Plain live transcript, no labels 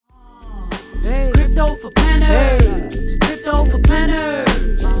Crypto for planners. Crypto for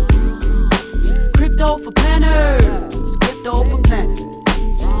planners. Crypto for planners. Crypto for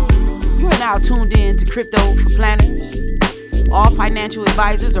planners. You are now tuned in to Crypto for Planners. All financial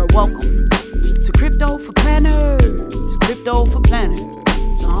advisors are welcome to Crypto for Planners. Crypto for Planners.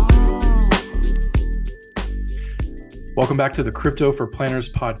 Welcome back to the Crypto for Planners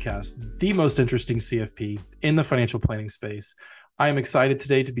podcast, the most interesting CFP in the financial planning space. I am excited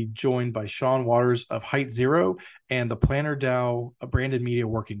today to be joined by Sean Waters of Height Zero and the Planner DAO, a branded media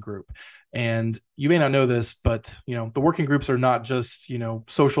working group. And you may not know this, but the working groups are not just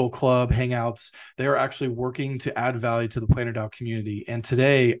social club hangouts. They are actually working to add value to the Planner DAO community. And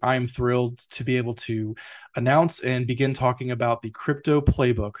today I'm thrilled to be able to announce and begin talking about the Crypto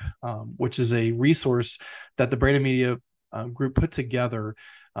Playbook, which is a resource that the branded media group put together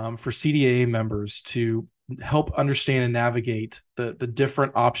for CDAA members to help understand and navigate the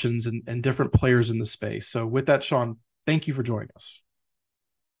different options and different players in the space. So with that, Sean, thank you for joining us.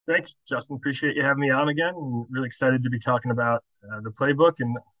 Thanks, Justin. Appreciate you having me on again. I'm really excited to be talking about the playbook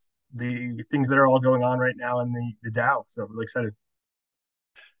and the things that are all going on right now in the DAO. So really excited.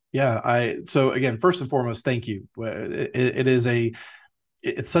 Yeah, so again, first and foremost, thank you.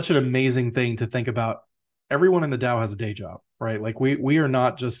 It's such an amazing thing to think about. Everyone in the DAO has a day job, right? Like we are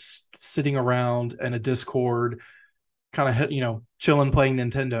not just sitting around in a Discord, kind of chilling, playing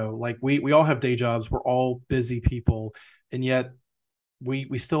Nintendo. Like we all have day jobs. We're all busy people, and yet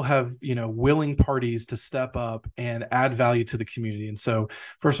we still have willing parties to step up and add value to the community. And so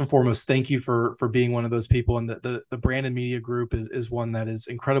first and foremost, thank you for being one of those people. And the branded media group is one that is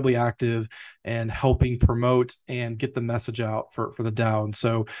incredibly active and helping promote and get the message out for the DAO. And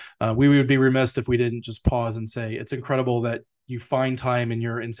so we would be remiss if we didn't just pause and say it's incredible that you find time in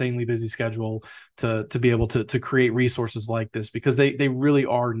your insanely busy schedule to be able to create resources like this, because they really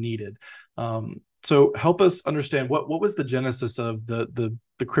are needed. So help us understand what was the genesis of the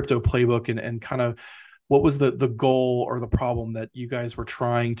Crypto Playbook and kind of what was the goal or the problem that you guys were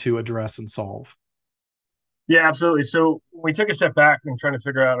trying to address and solve? Yeah, absolutely. So we took a step back and trying to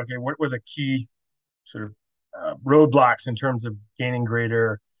figure out, okay, what were the key sort of roadblocks in terms of gaining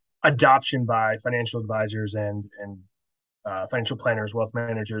greater adoption by financial advisors and financial planners, wealth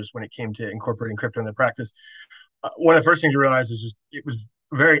managers when it came to incorporating crypto in their practice. One of the first things you realize is just it was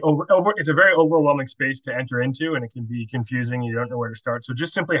it's a very overwhelming space to enter into, and it can be confusing. You don't know where to start. So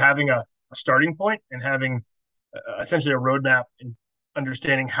just simply having a starting point and having essentially a roadmap and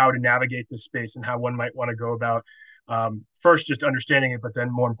understanding how to navigate this space and how one might want to go about first just understanding it, but then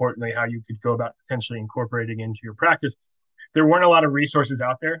more importantly, how you could go about potentially incorporating into your practice. There weren't a lot of resources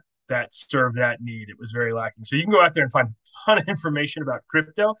out there that served that need. It was very lacking. So you can go out there and find a ton of information about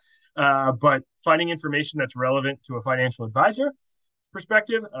crypto, but finding information that's relevant to a financial advisor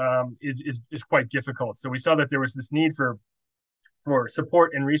perspective is quite difficult. So we saw that there was this need for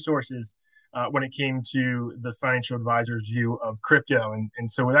support and resources when it came to the financial advisor's view of crypto.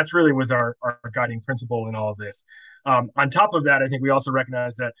 And so that's really was our guiding principle in all of this. On top of that, I think we also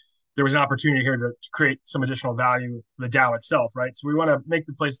recognize that there was an opportunity here to create some additional value for the DAO itself, right? So we want to make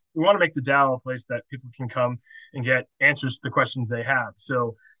the DAO a place that people can come and get answers to the questions they have.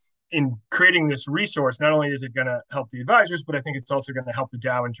 So in creating this resource, not only is it going to help the advisors, but I think it's also going to help the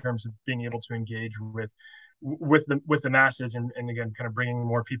DAO in terms of being able to engage with the masses and again, kind of bringing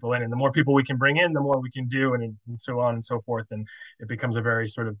more people in. And the more people we can bring in, the more we can do, and so on and so forth. And it becomes a very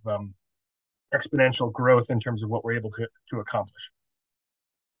sort of exponential growth in terms of what we're able to accomplish.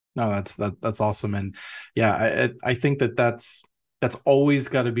 No, that's awesome. And yeah, I think that's always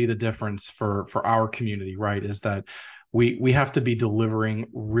got to be the difference for our community, right? Is that we have to be delivering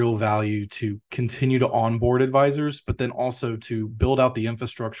real value to continue to onboard advisors, but then also to build out the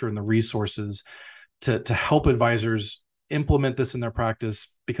infrastructure and the resources to help advisors implement this in their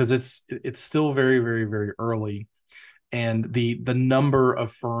practice, because it's still very, very, very early. And the number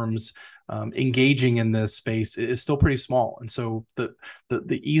of firms engaging in this space is still pretty small. And so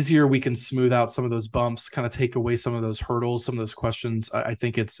the easier we can smooth out some of those bumps, kind of take away some of those hurdles, some of those questions, I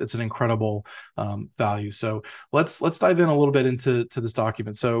think it's an incredible value. So let's dive in a little bit into this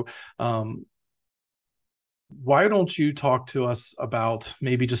document. So why don't you talk to us about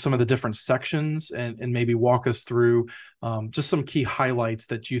maybe just some of the different sections and maybe walk us through just some key highlights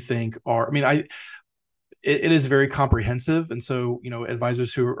that you think are, it is very comprehensive. And so,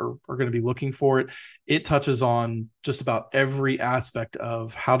 advisors who are going to be looking for it, it touches on just about every aspect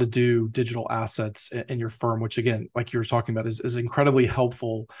of how to do digital assets in your firm, which again, like you were talking about, is incredibly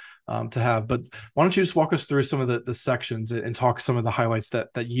helpful to have. But why don't you just walk us through some of the sections and talk some of the highlights that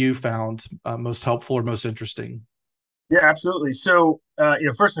you found most helpful or most interesting? Yeah, absolutely. So,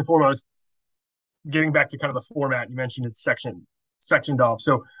 first and foremost, getting back to kind of the format, you mentioned it's sectioned off.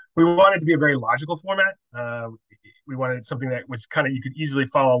 So we wanted to be a very logical format. We wanted something that was kind of, you could easily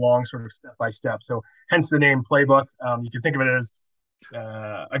follow along sort of step by step. So hence the name Playbook. You can think of it as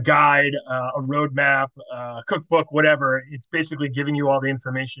a guide, a roadmap, a cookbook, whatever. It's basically giving you all the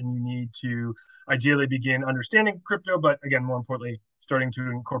information you need to ideally begin understanding crypto, but again, more importantly, starting to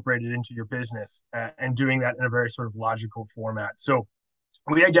incorporate it into your business and doing that in a very sort of logical format. So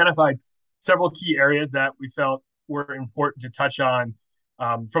we identified several key areas that we felt were important to touch on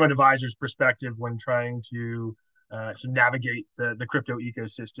from an advisor's perspective when trying to navigate the crypto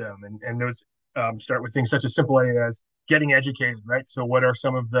ecosystem. And those start with things such as simple as getting educated, right? So what are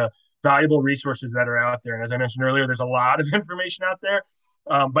some of the valuable resources that are out there? And as I mentioned earlier, there's a lot of information out there,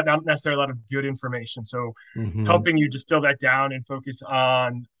 but not necessarily a lot of good information. So helping you distill that down and focus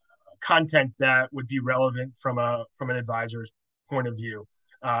on content that would be relevant from an advisor's point of view.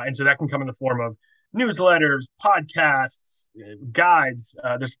 And so that can come in the form of newsletters, podcasts, guides.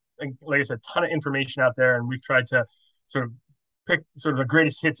 There's, like I said, a ton of information out there, and we've tried to sort of pick sort of the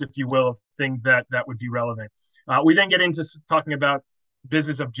greatest hits, if you will, of things that would be relevant. We then get into talking about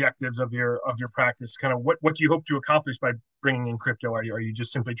business objectives of your practice. Kind of what do you hope to accomplish by bringing in crypto? Are you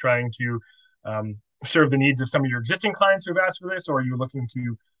just simply trying to serve the needs of some of your existing clients who have asked for this, or are you looking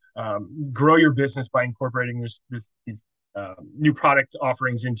to grow your business by incorporating these new product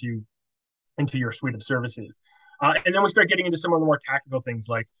offerings into your suite of services? And then we start getting into some of the more tactical things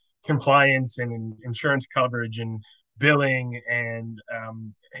like compliance and insurance coverage and billing and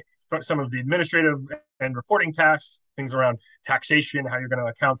some of the administrative and reporting tasks, things around taxation, how you're going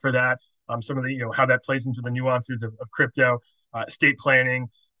to account for that, some of the, how that plays into the nuances of crypto, estate planning.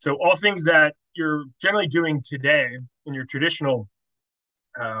 So all things that you're generally doing today in your traditional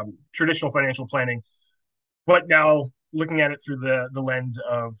financial planning, but now looking at it through the lens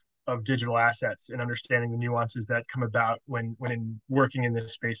of digital assets and understanding the nuances that come about when working in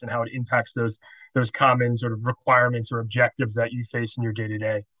this space and how it impacts those common sort of requirements or objectives that you face in your day to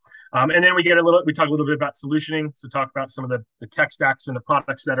day. And then we talk a little bit about solutioning. So talk about some of the tech stacks and the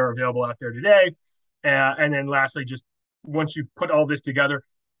products that are available out there today. And then lastly, just once you put all this together,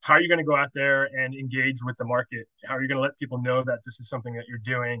 how are you going to go out there and engage with the market? How are you going to let people know that this is something that you're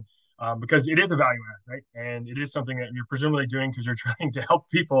doing? Because it is a value add, right? And it is something that you're presumably doing because you're trying to help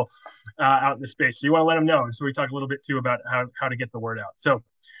people out in the space. So you want to let them know. And so we talk a little bit too about how to get the word out. So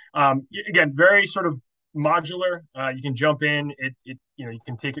again, very sort of modular. You can jump in. You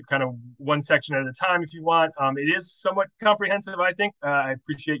can take it kind of one section at a time if you want. It is somewhat comprehensive, I think. I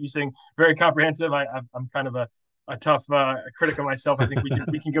appreciate you saying very comprehensive. I'm kind of a tough critic of myself. I think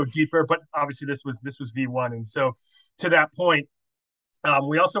we can go deeper, but obviously this was V1, and so to that point.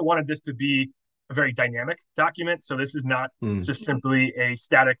 We also wanted this to be a very dynamic document. So this is not just simply a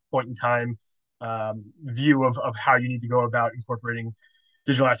static point in time view of how you need to go about incorporating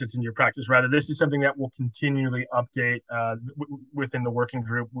digital assets into your practice. Rather, this is something that will continually update within the working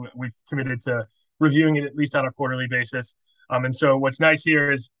group. We've committed to reviewing it at least on a quarterly basis. And so what's nice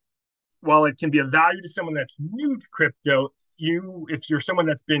here is, while it can be of value to someone that's new to crypto, if you're someone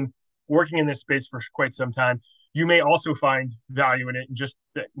that's been working in this space for quite some time, you may also find value in it, just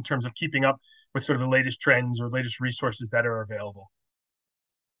in terms of keeping up with sort of the latest trends or latest resources that are available.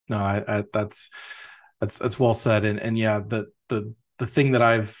 No, that's well said. And yeah, the thing that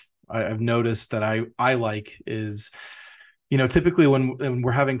I've noticed that I like is, typically when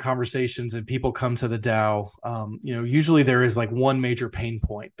we're having conversations and people come to the DAO, usually there is like one major pain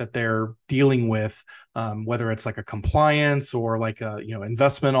point that they're dealing with, whether it's like a compliance or like a,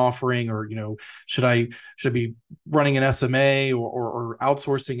 investment offering, or, should I be running an SMA or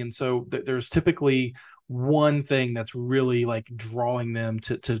outsourcing? And so there's typically one thing that's really like drawing them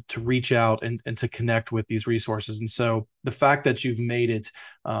to reach out and to connect with these resources. And so the fact that you've made it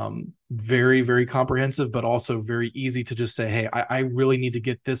very, very comprehensive, but also very easy to just say, hey, I really need to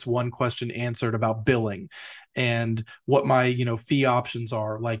get this one question answered about billing and what my, fee options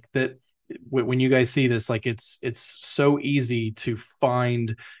are, like that. When you guys see this, like it's so easy to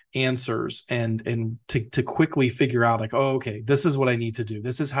find answers and to quickly figure out like, oh, okay, this is what I need to do.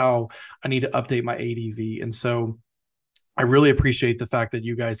 This is how I need to update my ADV. And so I really appreciate the fact that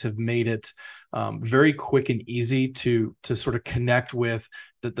you guys have made it very quick and easy to sort of connect with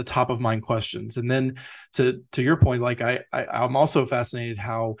the top of mind questions. And then to your point, like I'm also fascinated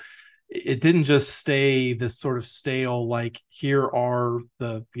how it didn't just stay this sort of stale, like here are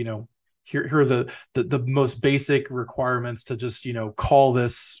the, here are the most basic requirements to just, call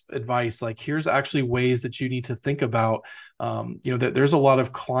this advice. Like here's actually ways that you need to think about, that there's a lot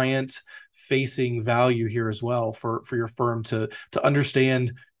of client facing value here as well for your firm to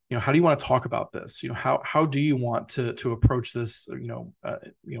understand, how do you want to talk about this? How do you want to approach this,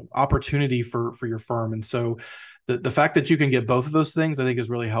 opportunity for your firm? And so the fact that you can get both of those things, I think, is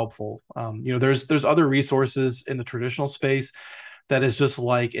really helpful. There's other resources in the traditional space that is just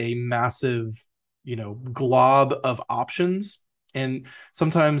like a massive, glob of options. And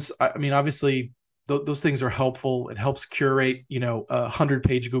sometimes, I mean, obviously, those things are helpful. It helps curate, a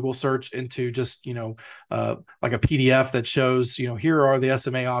 100-page Google search into just, like a PDF that shows, here are the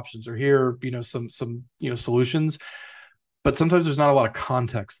SMA options, or here, some solutions. But sometimes there's not a lot of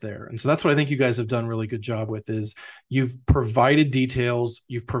context there. And so that's what I think you guys have done a really good job with, is you've provided details,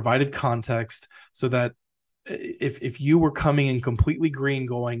 you've provided context, so that if you were coming in completely green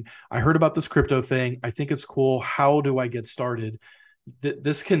going, I heard about this crypto thing, I think it's cool, how do I get started?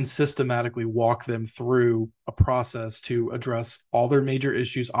 This can systematically walk them through a process to address all their major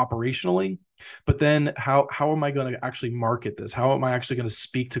issues operationally. But then how am I going to actually market this? How am I actually going to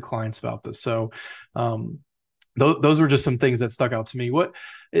speak to clients about this? So those were just some things that stuck out to me. What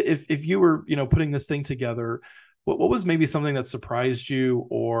if you were, putting this thing together, what was maybe something that surprised you,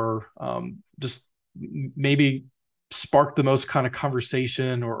 or just maybe sparked the most kind of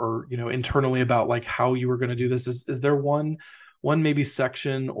conversation, or internally about like how you were going to do this? Is there one maybe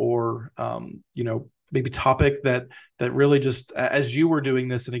section, or maybe topic that really just, as you were doing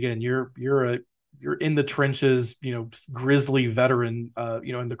this, and again, you're in the trenches, grizzly veteran,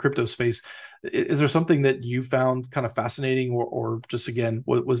 in the crypto space, is there something that you found kind of fascinating, or just, again,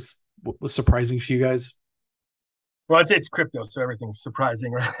 what was surprising to you guys? Well, I'd say it's crypto, so everything's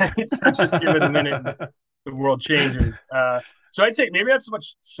surprising, right? So just give it a minute, the world changes. So I'd say maybe not so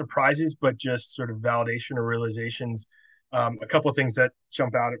much surprises, but just sort of validation or realizations. A couple of things that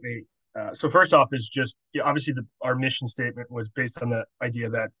jump out at me. So first off is just, obviously our mission statement was based on the idea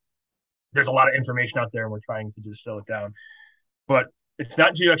that there's a lot of information out there and we're trying to distill it down. But it's not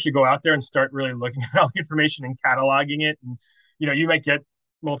until you actually go out there and start really looking at all the information and cataloging it. And, you might get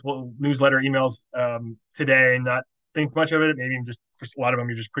multiple newsletter emails today and not think much of it. Maybe just, for a lot of them,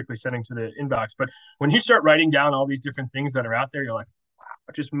 you're just quickly sending to the inbox. But when you start writing down all these different things that are out there, you're like,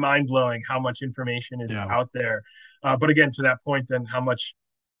 wow, just mind blowing how much information is out there. But again, to that point, then how much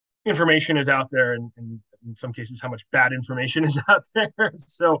information is out there, and in some cases, how much bad information is out there.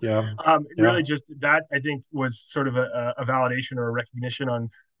 So really just that, I think, was sort of a validation or a recognition on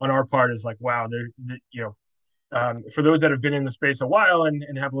our part, is like, wow, for those that have been in the space a while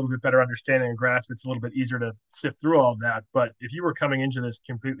and have a little bit better understanding and grasp, it's a little bit easier to sift through all of that. But if you were coming into this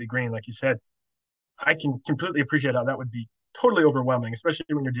completely green, like you said, I can completely appreciate how that would be totally overwhelming, especially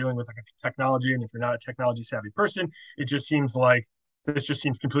when you're dealing with like a technology. And if you're not a technology savvy person, it just seems like this just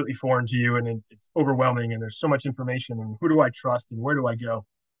seems completely foreign to you, and it's overwhelming, and there's so much information, and who do I trust and where do I go?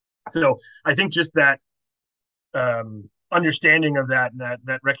 So I think just that understanding of that, and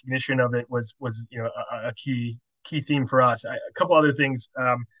that recognition of it was a key theme for us. A couple other things,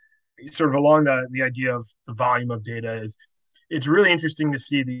 sort of along the idea of the volume of data, is it's really interesting to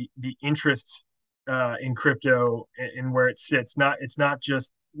see the interest in crypto and where it sits. It's not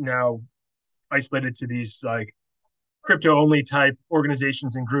just now isolated to these like crypto only type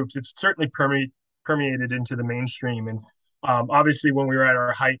organizations and groups. It's certainly permeated into the mainstream. And obviously, when we were at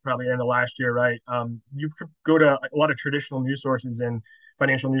our height, probably in the last year, right, you could go to a lot of traditional news sources and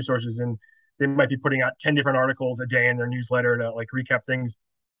financial news sources, and they might be putting out 10 different articles a day in their newsletter to like recap things.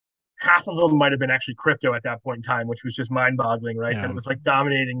 Half of them might have been actually crypto at that point in time, which was just mind boggling, right? That it was like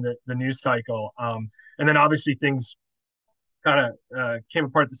dominating the news cycle. And then obviously things kind of came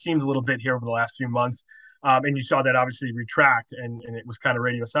apart at the seams a little bit here over the last few months. And you saw that obviously retract, and it was kind of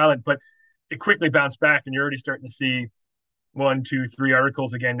radio silent, but it quickly bounced back, and you're already starting to see 1, 2, 3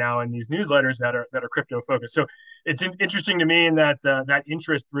 articles again now in these newsletters that are crypto focused. So it's interesting to me in that that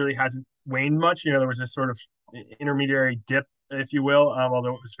interest really hasn't waned much. There was this sort of intermediary dip, if you will,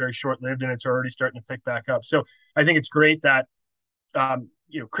 although it was very short lived, and it's already starting to pick back up. So I think it's great that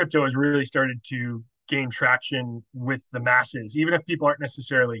crypto has really started to gain traction with the masses, even if people aren't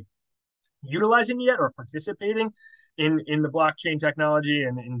necessarily utilizing yet or participating in the blockchain technology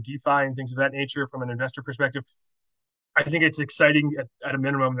and in DeFi and things of that nature from an investor perspective. I think it's exciting at a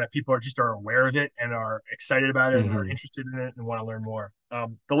minimum that people are aware of it and are excited about it and are interested in it and want to learn more.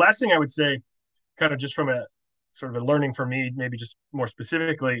 The last thing I would say, kind of just from a sort of a learning for me, maybe just more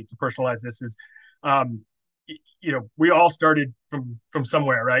specifically to personalize this, is, we all started from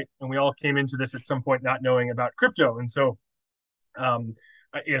somewhere, right? And we all came into this at some point not knowing about crypto. And so,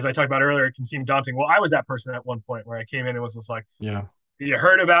 as I talked about earlier, it can seem daunting. Well, I was that person at one point where I came in and was just like, you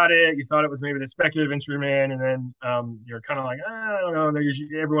heard about it, you thought it was maybe the speculative instrument, and then you're kind of like, I don't know.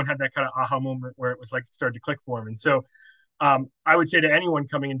 Everyone had that kind of aha moment where it was like it started to click for them. And so I would say to anyone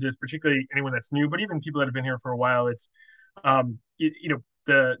coming into this, particularly anyone that's new, but even people that have been here for a while, it's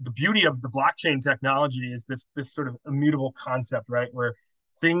the beauty of the blockchain technology is this sort of immutable concept, right? Where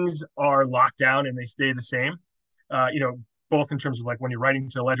things are locked down and they stay the same. Both in terms of like when you're writing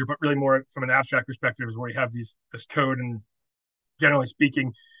to a ledger, but really more from an abstract perspective is where you have this code, and generally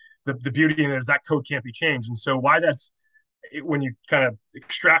speaking, the beauty in it is that code can't be changed. And so why that's when you kind of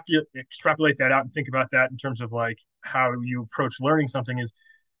extrapolate that out and think about that in terms of like how you approach learning something, is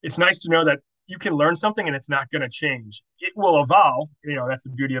it's nice to know that you can learn something and it's not going to change. It will evolve. That's the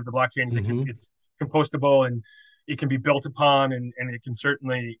beauty of the blockchain, is it's compostable and it can be built upon, and it can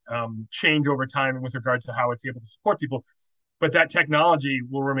certainly change over time with regard to how it's able to support people. But that technology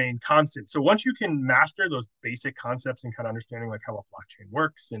will remain constant. So once you can master those basic concepts and kind of understanding like how a blockchain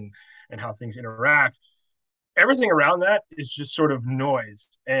works and how things interact, everything around that is just sort of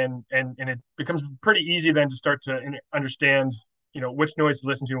noise, and it becomes pretty easy then to start to understand which noise to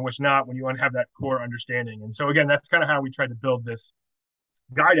listen to and which not, when you have that core understanding. And so again, that's kind of how we tried to build this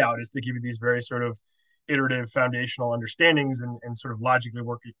guide out, is to give you these very sort of iterative foundational understandings and sort of logically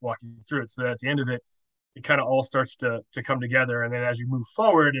walking through it, so that at the end of it kind of all starts to come together. And then as you move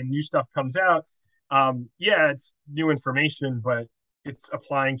forward and new stuff comes out, it's new information, but it's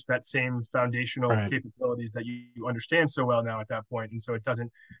applying to that same foundational capabilities that you understand so well now at that point. And so it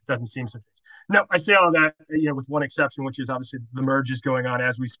doesn't seem so. No, I say all that, with one exception, which is obviously the merge is going on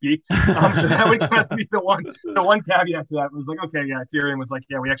as we speak. So that would kind of be the one caveat to that. It was like, okay, yeah, Ethereum was like,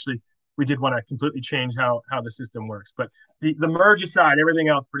 yeah, we did want to completely change how the system works. But the merge aside, everything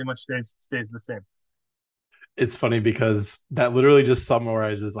else pretty much stays the same. It's funny because that literally just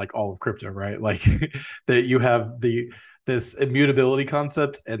summarizes like all of crypto, right? Like that you have this immutability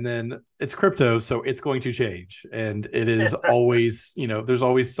concept, and then it's crypto, so it's going to change, and it is always, there's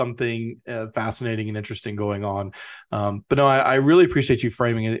always something fascinating and interesting going on. But no, I really appreciate you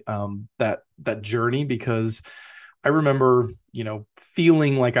framing it, that journey, because I remember,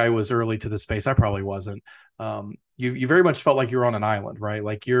 feeling like I was early to the space. I probably wasn't. You very much felt like you're on an island, right?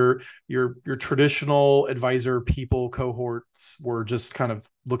 Like your traditional advisor people cohorts were just kind of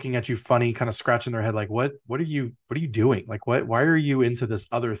looking at you funny, kind of scratching their head, like, what are you doing? Like, why are you into this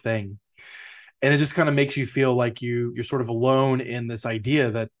other thing? And it just kind of makes you feel like you're sort of alone in this idea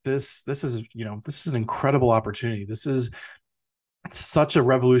that this is an incredible opportunity. This is such a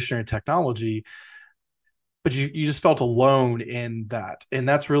revolutionary technology. But you just felt alone in that. And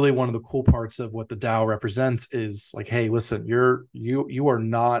that's really one of the cool parts of what the DAO represents, is like, hey, listen, you are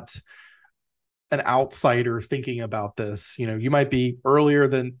not an outsider thinking about this. You might be earlier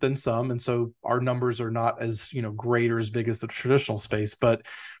than some, and so our numbers are not as great or as big as the traditional space. But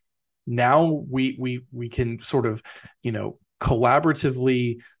now we can sort of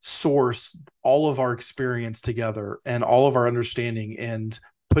collaboratively source all of our experience together and all of our understanding, and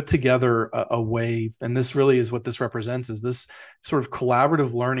put together a way, and this really is what this represents, is this sort of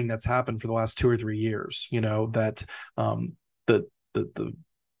collaborative learning that's happened for the last 2 or 3 years, that the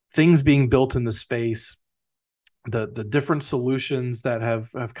things being built in the space, the different solutions that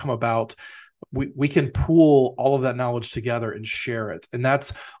have come about, we can pool all of that knowledge together and share it. And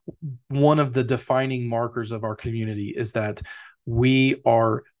that's one of the defining markers of our community, is that we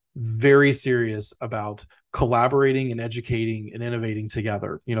are very serious about collaborating and educating and innovating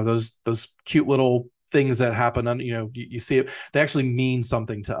together. Those cute little things that happen, you see it, they actually mean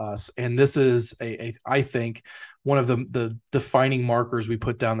something to us. And this is I think one of the defining markers we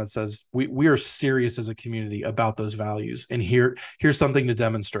put down that says we are serious as a community about those values, and here's something to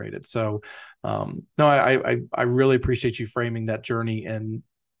demonstrate it. So no, I really appreciate you framing that journey, and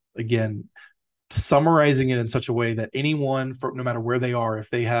again, summarizing it in such a way that anyone, no matter where they are, if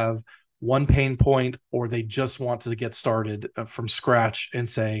they have one pain point or they just want to get started from scratch and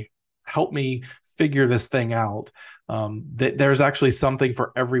say, help me figure this thing out, there's actually something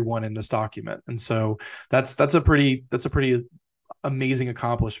for everyone in this document. And so that's a pretty amazing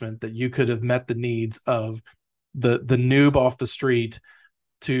accomplishment, that you could have met the needs of the noob off the street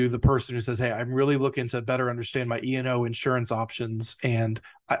to the person who says, hey, I'm really looking to better understand my E&O insurance options, and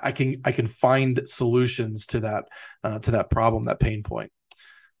I can find solutions to that problem, that pain point.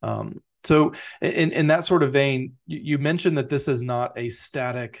 So in that sort of vein, you mentioned that this is not a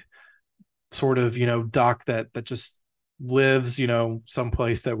static sort of, doc that just lives,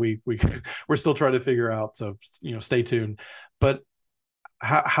 someplace that we're still trying to figure out. So, stay tuned. But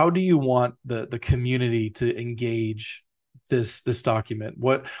how do you want the community to engage this document?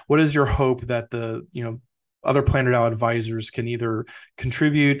 What is your hope that the other Planner DAO advisors can either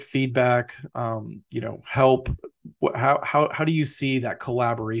contribute, feedback, help? How do you see that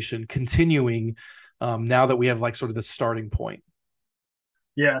collaboration continuing now that we have like sort of the starting point?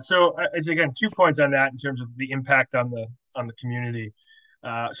 Yeah, so it's again 2 points on that in terms of the impact on the community.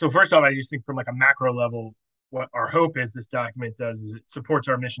 So first off, I just think from like a macro level, what our hope is this document does is it supports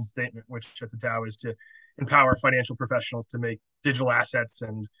our mission statement, which at the Dow is to empower financial professionals to make digital assets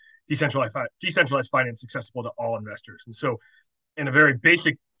and decentralized finance accessible to all investors. And so, in a very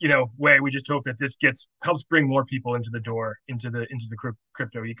basic way, we just hope that this helps bring more people into the door into the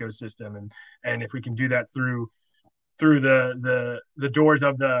crypto ecosystem, and if we can do that through the doors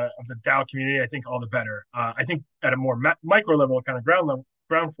of the DAO community, I think all the better. I think at a more micro level, kind of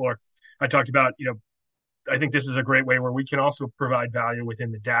ground floor, I talked about, I think this is a great way where we can also provide value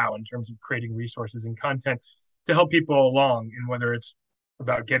within the DAO in terms of creating resources and content to help people along, and whether it's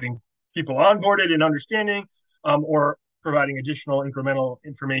about getting people onboarded and understanding, or providing additional incremental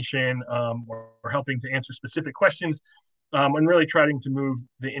information, or helping to answer specific questions, and really trying to move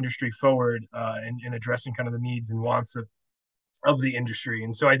the industry forward, and addressing kind of the needs and wants of the industry.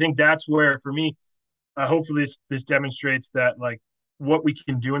 And so I think that's where, for me, hopefully this demonstrates that like what we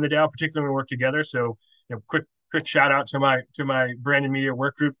can do in the DAO, particularly when we work together. So, quick shout out to my brand and media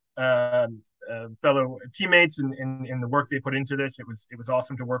work group, fellow teammates, and the work they put into this. It was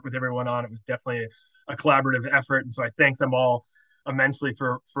awesome to work with everyone on. It was definitely a collaborative effort, and so I thank them all immensely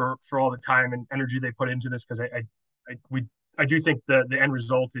for all the time and energy they put into this, because I do think the end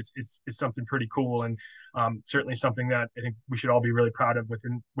result is something pretty cool, and certainly something that I think we should all be really proud of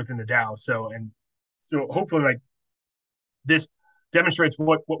within the DAO. So hopefully, like, this demonstrates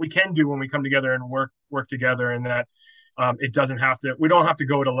what we can do when we come together and work together, and that we don't have to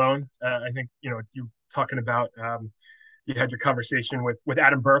go it alone. I think you talking about, you had your conversation with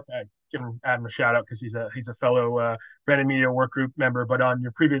Adam Burke. Giving Adam a shout out because he's a fellow Brandon Media Work Group member. But on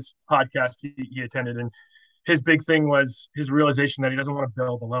your previous podcast he attended, and his big thing was his realization that he doesn't want to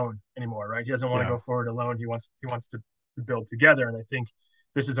build alone anymore, right? He doesn't want to go forward alone. He wants to build together. And I think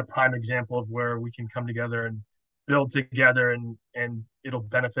this is a prime example of where we can come together and build together, and it'll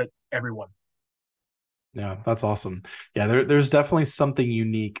benefit everyone. Yeah, that's awesome. Yeah, there's definitely something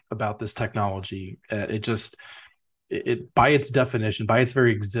unique about this technology. It by its definition, by its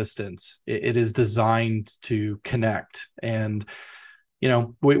very existence, it is designed to connect. And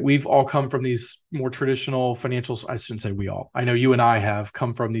we've all come from these more traditional financials. I shouldn't say we all. I know you and I have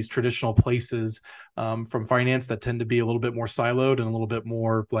come from these traditional places, from finance, that tend to be a little bit more siloed and a little bit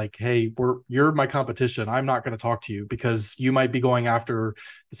more like, hey, you're my competition. I'm not going to talk to you because you might be going after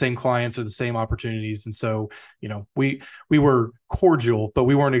the same clients or the same opportunities. And so, we were cordial, but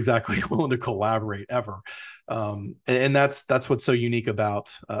we weren't exactly willing to collaborate ever. And that's what's so unique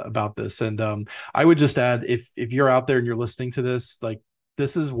about this. And I would just add, if you're out there and you're listening to this, like,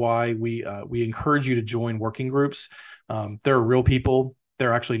 this is why we encourage you to join working groups. They're real people.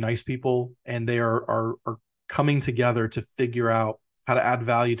 They're actually nice people, and they are coming together to figure out how to add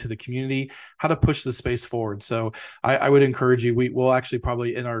value to the community, how to push the space forward. So I would encourage you. We'll actually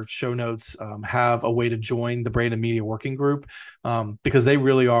probably in our show notes have a way to join the Brandon Media Working Group, because they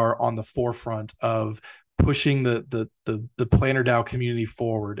really are on the forefront of pushing the Planner DAO community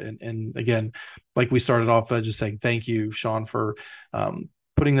forward. And again, like we started off just saying thank you, Sean, for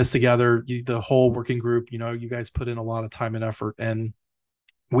putting this together. The whole working group, you guys put in a lot of time and effort, and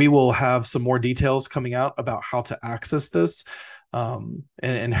we will have some more details coming out about how to access this,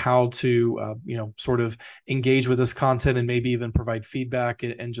 and how to sort of engage with this content, and maybe even provide feedback,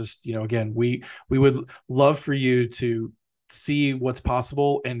 and just again, we would love for you to see what's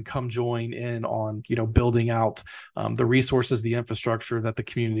possible and come join in on building out the resources, the infrastructure that the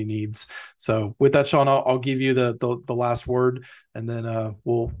community needs. So with that, Sean, I'll give you the last word, and then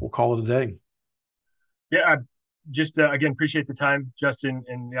we'll call it a day. Yeah, I just again appreciate the time, Justin,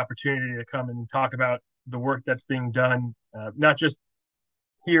 and the opportunity to come and talk about the work that's being done, not just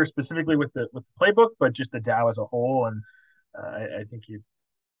here specifically with the playbook, but just the DAO as a whole. And I think you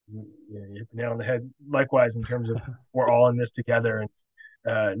hit the nail on the head. Likewise, in terms of we're all in this together,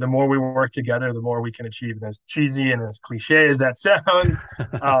 and the more we work together, the more we can achieve. And as cheesy and as cliche as that sounds,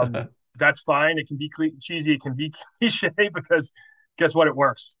 that's fine. It can be cheesy, it can be cliche, because guess what? It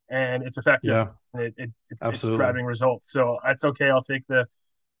works, and it's effective. Yeah, it's driving results. So that's okay. I'll take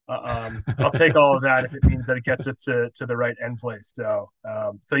I'll take all of that if it means that it gets us to the right end place. So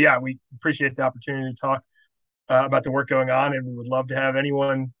yeah, we appreciate the opportunity to talk about the work going on, and we would love to have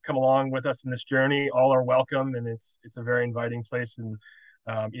anyone come along with us in this journey. All are welcome, and it's a very inviting place. And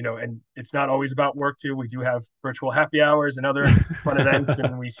and it's not always about work too. We do have virtual happy hours and other fun events,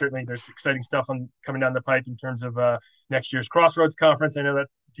 and there's exciting stuff coming down the pipe in terms of next year's Crossroads conference. I know that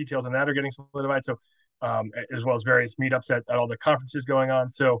details on that are getting solidified. So as well as various meetups at all the conferences going on.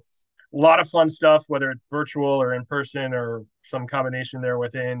 So a lot of fun stuff, whether it's virtual or in person or some combination there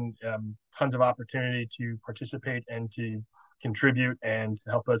within. Tons of opportunity to participate and to contribute and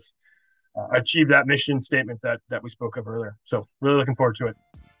help us achieve that mission statement that we spoke of earlier. So really looking forward to it.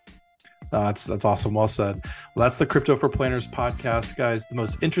 That's awesome. Well said. Well, that's the Crypto for Planners podcast, guys. The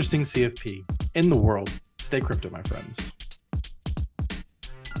most interesting CFP in the world. Stay crypto, my friends.